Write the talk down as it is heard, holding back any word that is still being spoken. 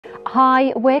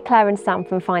Hi, we're Claire and Sam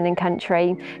from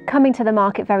𝗬𝗢𝗠𝗡, coming to the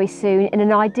market very soon in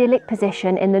an idyllic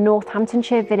position in the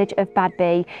Northamptonshire village of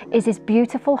Badby is this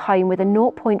beautiful home with a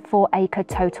 0.4 acre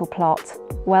total plot.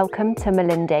 Welcome to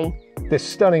Malindi. This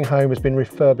stunning home has been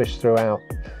refurbished throughout.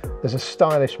 There's a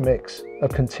stylish mix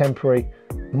of contemporary,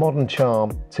 modern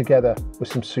charm together with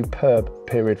some superb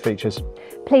period features.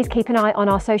 Please keep an eye on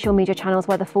our social media channels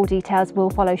where the full details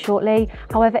will follow shortly.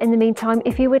 However, in the meantime,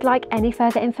 if you would like any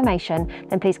further information,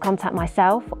 then please contact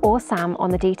myself or Sam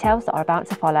on the details that are about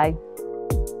to follow.